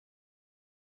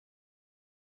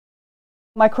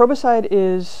Microbicide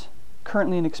is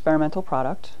currently an experimental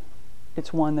product.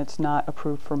 It's one that's not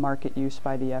approved for market use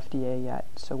by the FDA yet,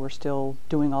 so we're still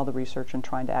doing all the research and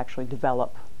trying to actually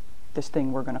develop this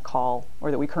thing we're going to call,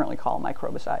 or that we currently call,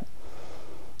 microbicide.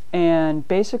 And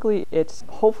basically it's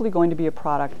hopefully going to be a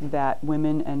product that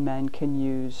women and men can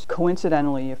use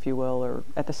coincidentally, if you will, or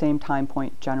at the same time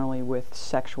point generally with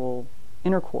sexual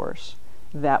intercourse,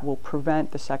 that will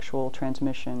prevent the sexual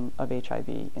transmission of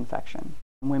HIV infection.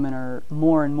 Women are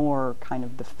more and more kind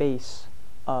of the face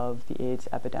of the AIDS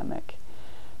epidemic.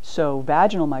 So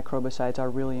vaginal microbicides are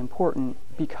really important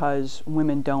because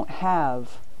women don't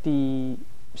have the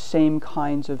same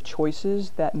kinds of choices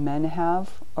that men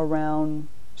have around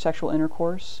sexual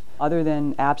intercourse, other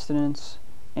than abstinence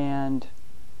and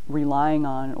relying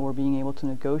on or being able to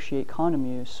negotiate condom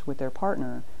use with their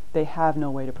partner. They have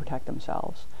no way to protect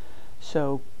themselves.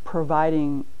 So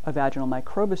providing a vaginal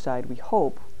microbicide, we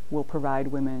hope, will provide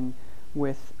women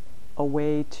with a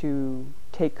way to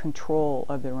take control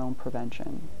of their own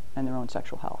prevention and their own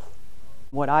sexual health.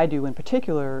 What I do in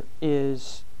particular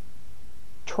is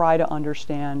try to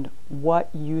understand what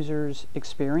users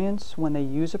experience when they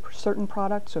use a certain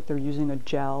product. So if they're using a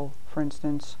gel, for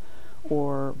instance,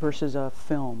 or versus a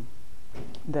film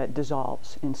that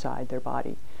dissolves inside their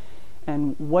body.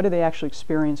 And what do they actually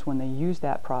experience when they use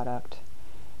that product?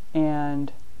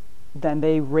 And then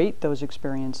they rate those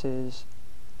experiences,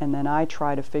 and then I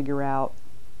try to figure out,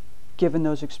 given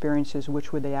those experiences,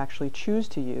 which would they actually choose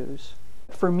to use.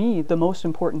 For me, the most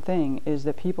important thing is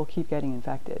that people keep getting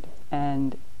infected.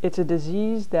 And it's a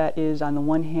disease that is, on the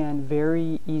one hand,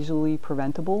 very easily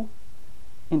preventable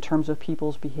in terms of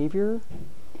people's behavior,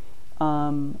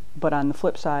 but on the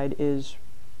flip side is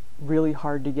really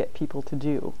hard to get people to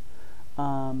do.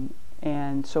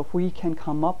 And so if we can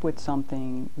come up with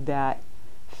something that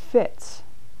fits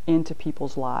into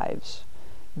people's lives,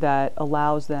 that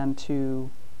allows them to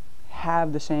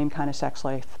have the same kind of sex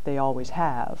life they always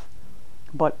have,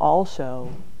 but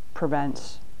also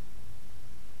prevents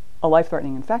a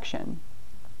life-threatening infection,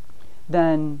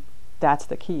 then that's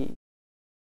the key.